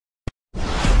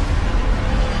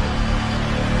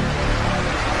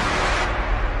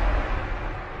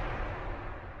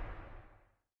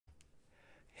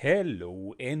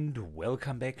Hello and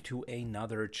welcome back to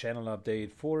another channel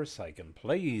update for Syken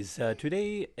Plays.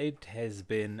 Today it has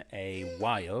been a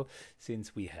while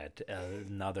since we had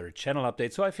another channel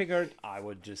update, so I figured I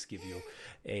would just give you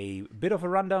a bit of a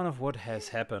rundown of what has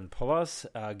happened, plus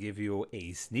give you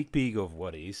a sneak peek of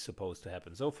what is supposed to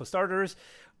happen. So for starters,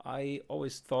 I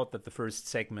always thought that the first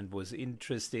segment was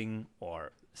interesting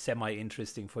or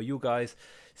semi-interesting for you guys.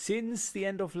 Since the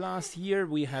end of last year,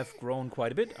 we have grown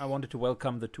quite a bit. I wanted to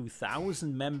welcome the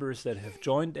 2,000 members that have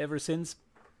joined ever since.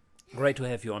 Great to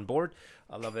have you on board.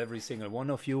 I love every single one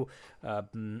of you,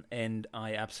 and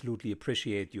I absolutely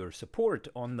appreciate your support.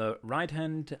 On the right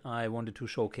hand, I wanted to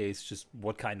showcase just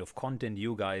what kind of content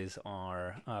you guys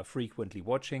are frequently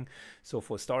watching. So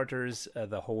for starters,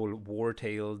 the whole War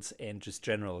Tales and just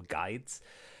general guides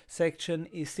section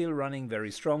is still running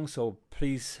very strong, so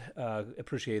please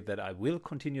appreciate that I will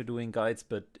continue doing guides,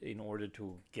 but in order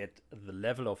to get the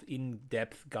level of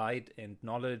in-depth guide and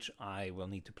knowledge, I will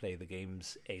need to play the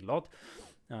games a lot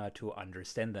to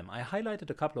understand them. I highlighted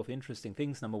a couple of interesting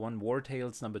things. Number one, War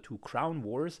Tales. Number two, Crown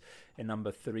Wars. And number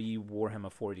three,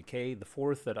 Warhammer 40k. The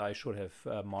fourth that I should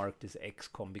have marked is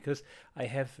XCOM, because I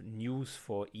have news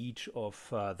for each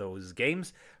of those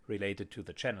games related to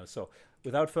the channel. So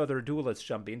without further ado, let's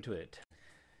jump into it.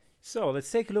 So let's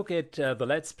take a look at the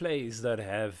Let's Plays that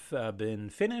have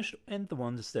been finished and the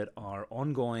ones that are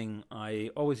ongoing. I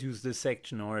always use this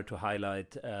section in order to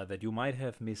highlight that you might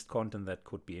have missed content that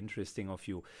could be interesting of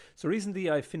you. So recently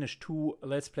I finished two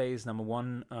Let's Plays. Number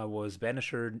one was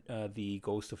Banisher, the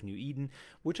Ghost of New Eden,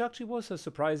 which actually was a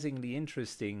surprisingly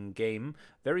interesting game.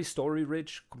 Very story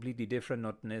rich, completely different,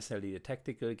 not necessarily a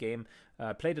tactical game.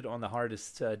 Played it on the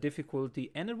hardest difficulty,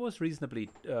 and it was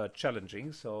reasonably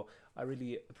challenging, so I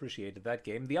really appreciated that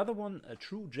game. The other one, a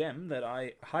true gem that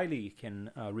I highly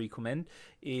can recommend,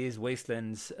 is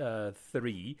Wastelands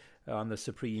 3 on the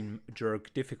Supreme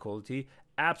Jerk difficulty.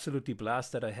 Absolutely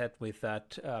blast that I had with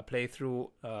that playthrough.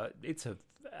 It's a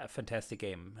fantastic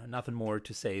game. Nothing more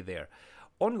to say there.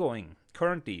 Ongoing,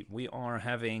 currently, we are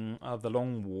having the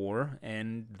Long War,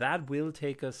 and that will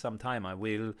take us some time. I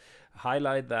will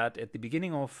highlight that at the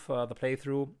beginning of the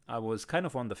playthrough. I was kind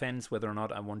of on the fence whether or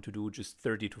not I want to do just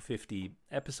 30 to 50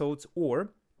 episodes, or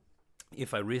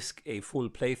if I risk a full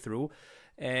playthrough.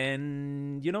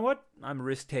 And you know what? I'm a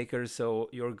risk taker, so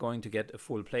you're going to get a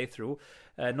full playthrough.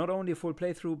 Not only a full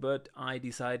playthrough, but I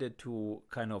decided to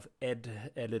kind of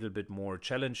add a little bit more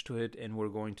challenge to it, and we're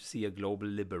going to see a global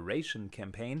liberation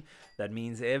campaign. That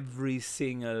means every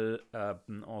single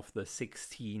of the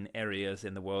 16 areas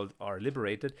in the world are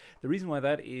liberated. The reason why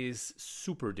that is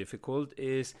super difficult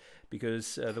is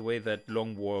because the way that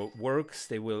Long War works,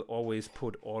 they will always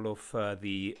put all of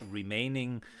the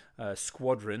remaining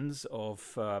squadrons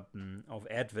of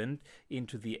Advent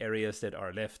into the areas that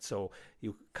are left. So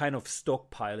you kind of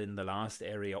stockpile in the last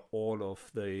area all of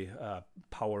the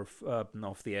power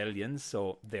of the aliens.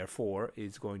 So therefore,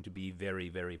 it's going to be very,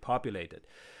 very populated.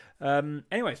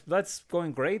 Anyways, that's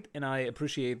going great, and I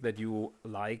appreciate that you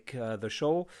like the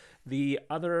show. The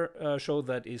other show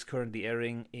that is currently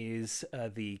airing is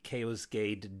the Chaos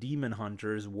Gate Demon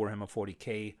Hunters Warhammer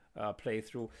 40k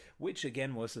playthrough, which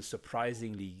again was a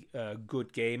surprisingly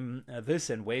good game. This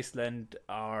and Wasteland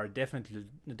are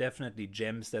definitely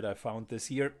gems that I found this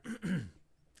year,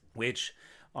 which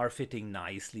are fitting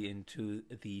nicely into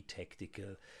the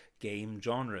tactical game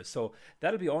genre. So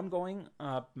that'll be ongoing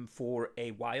for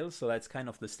a while, so that's kind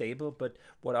of the stable. But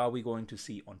what are we going to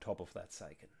see on top of that,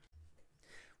 Syken?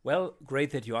 Well,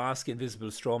 great that you ask, Invisible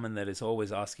Strawman, that is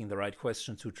always asking the right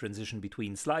questions to transition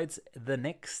between slides. The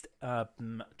next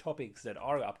topics that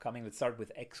are upcoming, let's start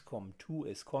with XCOM 2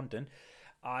 as content.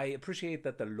 I appreciate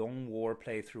that the Long War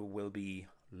playthrough will be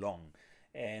long.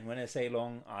 And when I say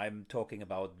long, I'm talking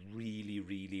about really,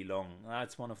 really long.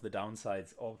 That's one of the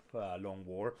downsides of Long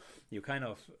War. You kind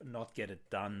of not get it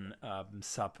done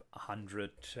sub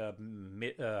 100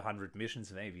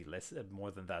 missions, maybe less, more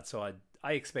than that. So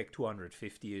I expect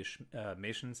 250-ish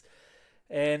missions.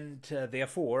 And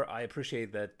therefore, I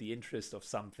appreciate that the interest of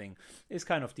something is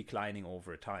kind of declining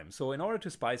over time. So in order to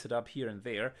spice it up here and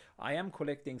there, I am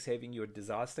collecting Saving Your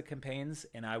Disaster campaigns,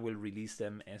 and I will release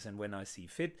them as and when I see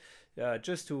fit,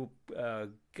 just to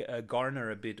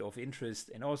garner a bit of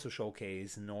interest and also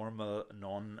showcase normal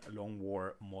non-Long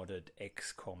War modded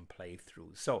XCOM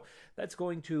playthroughs. So that's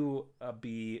going to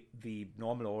be the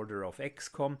normal order of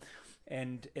XCOM.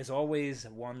 And as always,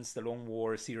 once the Long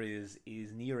War series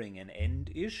is nearing an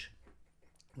end-ish,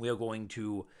 we are going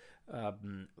to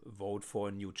vote for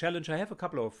a new challenge. I have a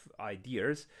couple of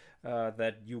ideas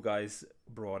that you guys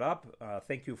brought up.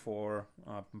 Thank you for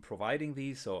providing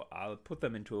these. So I'll put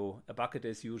them into a bucket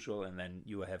as usual, and then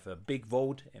you have a big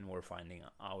vote, and we're finding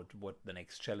out what the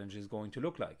next challenge is going to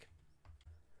look like.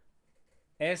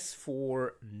 As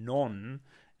for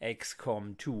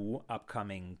non-XCOM 2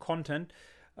 upcoming content,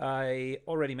 I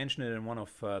already mentioned it in one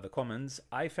of the comments.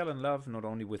 I fell in love not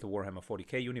only with the Warhammer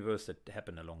 40k universe that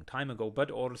happened a long time ago,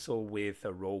 but also with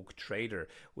a Rogue Trader,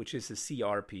 which is a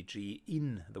CRPG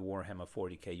in the Warhammer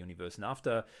 40k universe. And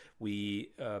after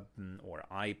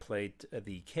I played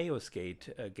the Chaos Gate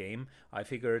game, I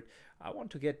figured I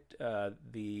want to get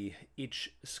the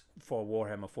itch for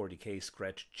Warhammer 40k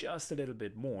scratched just a little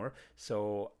bit more.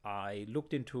 So I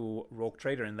looked into Rogue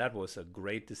Trader, and that was a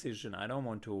great decision. I don't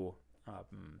want to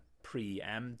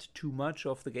preempt too much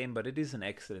of the game, but it is an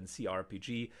excellent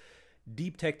CRPG.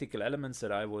 Deep tactical elements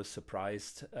that I was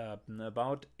surprised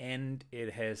about, and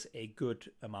it has a good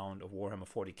amount of Warhammer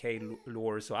 40k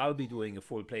lore, so I'll be doing a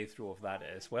full playthrough of that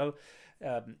as well.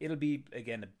 It'll be,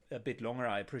 again, a bit longer.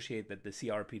 I appreciate that the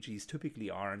CRPGs typically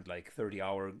aren't like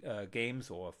 30-hour games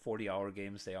or 40-hour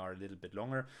games. They are a little bit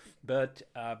longer, but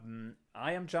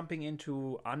I am jumping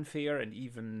into unfair and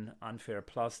even unfair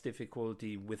plus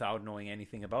difficulty without knowing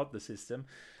anything about the system,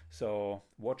 so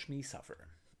watch me suffer.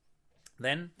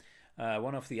 Then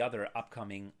one of the other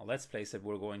upcoming Let's Plays that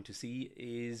we're going to see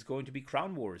is going to be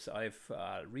Crown Wars. I've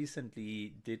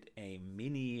recently did a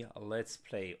mini Let's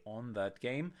Play on that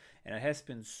game, and it has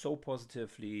been so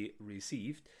positively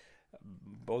received,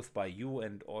 both by you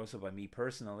and also by me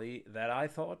personally, that I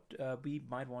thought we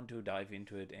might want to dive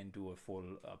into it and do a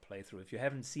full playthrough. If you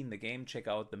haven't seen the game, check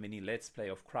out the mini Let's Play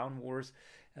of Crown Wars.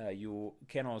 You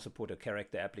can also put a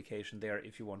character application there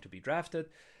if you want to be drafted.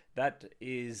 That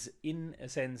is, in a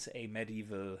sense, a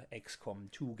medieval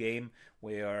XCOM 2 game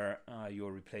where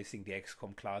you're replacing the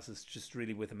XCOM classes just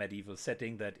really with a medieval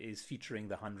setting that is featuring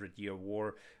the 100-Year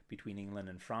War between England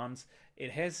and France.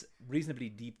 It has reasonably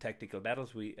deep tactical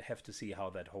battles. We have to see how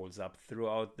that holds up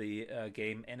throughout the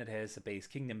game, and it has a base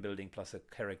kingdom building plus a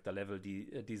character level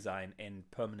design and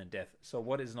permanent death. So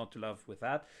what is not to love with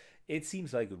that? It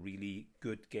seems like a really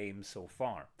good game so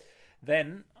far.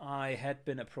 Then I had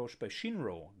been approached by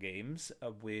Shinro Games,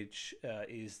 which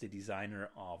is the designer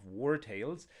of War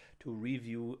Tales, to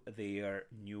review their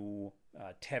new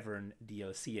Tavern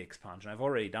DLC expansion. I've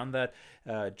already done that,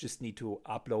 just need to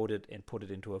upload it and put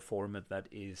it into a format that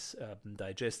is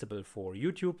digestible for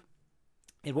YouTube.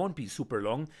 It won't be super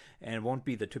long, and it won't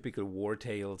be the typical War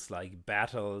Tales like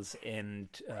battles and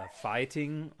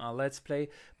fighting Let's Play,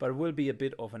 but it will be a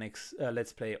bit of an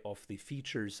Let's Play of the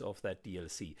features of that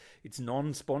DLC. It's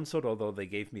non-sponsored, although they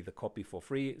gave me the copy for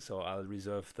free, so I'll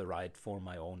reserve the right for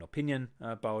my own opinion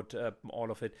about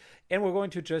all of it. And we're going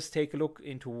to just take a look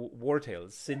into War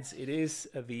Tales, since it is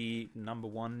the number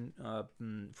one,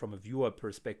 from a viewer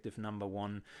perspective, number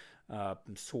one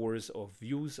source of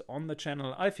views on the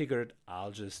channel. I figured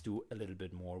I'll just do a little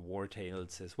bit more War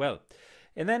Tales as well.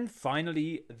 And then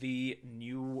finally, the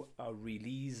new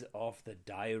release of the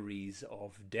Diaries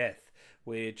of Death,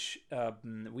 which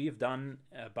we have done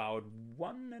about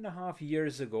 1.5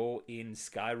 years ago in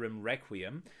Skyrim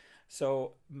Requiem.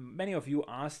 So many of you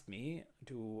asked me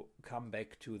to come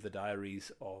back to the Diaries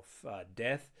of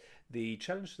Death. The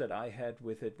challenge that I had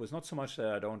with it was not so much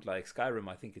that I don't like Skyrim.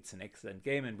 I think it's an excellent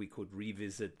game, and we could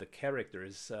revisit the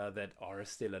characters that are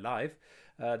still alive.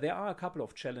 There are a couple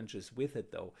of challenges with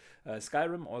it, though.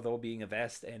 Skyrim, although being a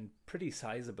vast and pretty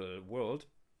sizable world,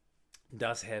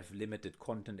 does have limited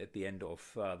content at the end of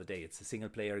the day. It's a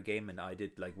single-player game, and I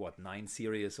did like 9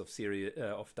 series of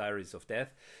Diaries of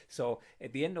Death. So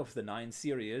at the end of the 9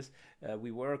 series,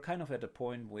 we were kind of at a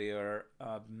point where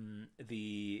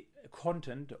the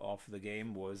content of the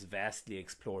game was vastly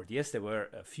explored. Yes, there were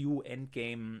a few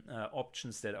endgame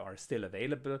options that are still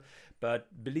available,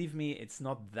 but believe me, it's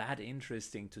not that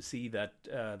interesting to see that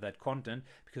that content,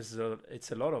 because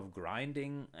it's a lot of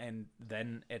grinding and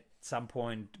then at some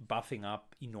point buffing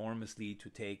up enormously to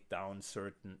take down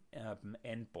certain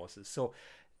end bosses. So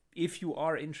if you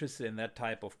are interested in that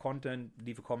type of content,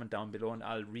 leave a comment down below and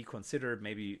I'll reconsider.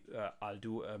 Maybe I'll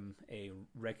do a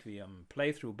Requiem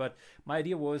playthrough. But my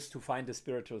idea was to find a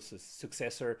spiritual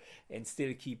successor and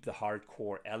still keep the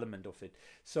hardcore element of it.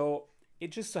 So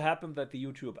it just so happened that the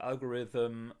YouTube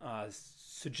algorithm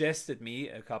suggested me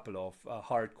a couple of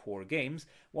hardcore games,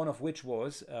 one of which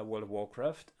was World of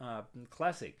Warcraft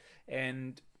Classic.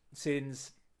 And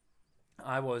since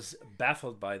I was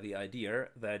baffled by the idea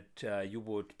that you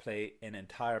would play an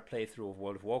entire playthrough of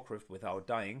World of Warcraft without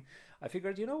dying. I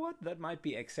figured, you know what, that might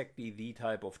be exactly the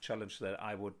type of challenge that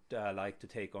I would like to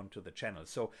take onto the channel.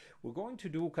 So we're going to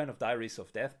do kind of Diaries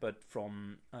of Death, but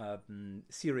from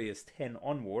Series 10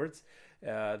 onwards.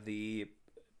 The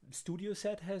studio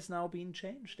set has now been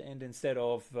changed, and instead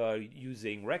of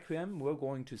using Requiem, we're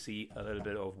going to see a little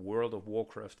bit of World of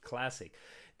Warcraft Classic.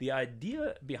 The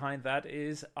idea behind that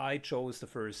is I chose the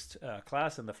first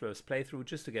class in the first playthrough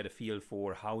just to get a feel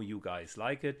for how you guys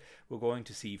like it. We're going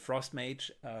to see Frost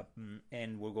Mage,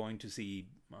 and we're going to see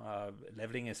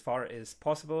leveling as far as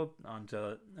possible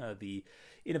until the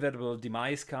inevitable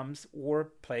demise comes,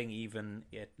 or playing even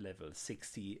at level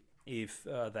 60 if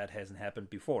that hasn't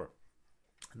happened before.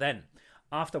 Then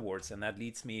afterwards, and that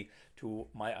leads me to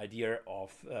my idea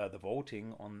of the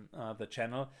voting on the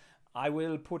channel, I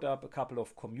will put up a couple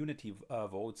of community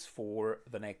votes for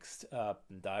the next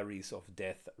Diaries of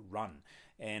Death run.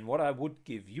 And what I would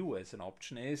give you as an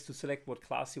option is to select what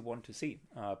class you want to see.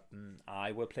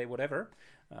 I will play whatever.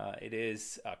 It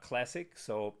is a classic,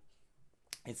 so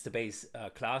it's the base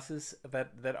classes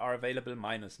that are available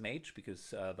minus Mage,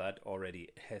 because that already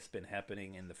has been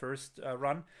happening in the first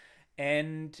run.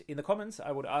 And in the comments,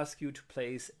 I would ask you to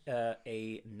place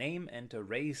a name and a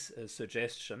race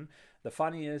suggestion. The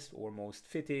funniest or most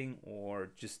fitting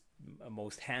or just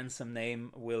most handsome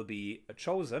name will be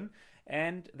chosen.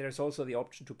 And there's also the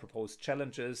option to propose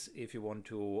challenges if you want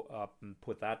to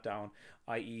put that down,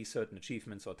 i.e. certain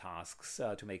achievements or tasks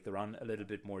to make the run a little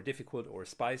bit more difficult or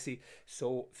spicy.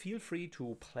 So feel free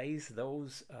to place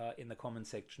those in the comment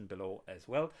section below as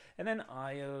well. And then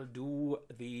I'll do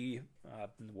the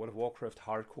World of Warcraft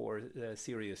Hardcore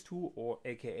Series 2, or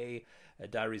aka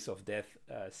Diaries of Death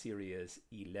Series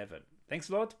 11. Thanks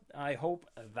a lot. I hope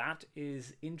that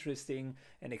is interesting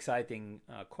and exciting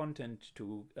content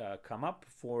to come up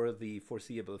for the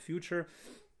foreseeable future.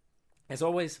 As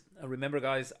always, remember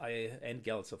guys, and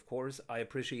gals of course, I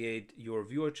appreciate your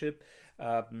viewership.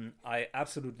 I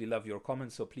absolutely love your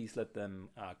comments, so please let them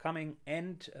coming,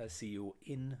 and see you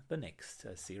in the next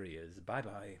series. Bye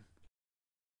bye.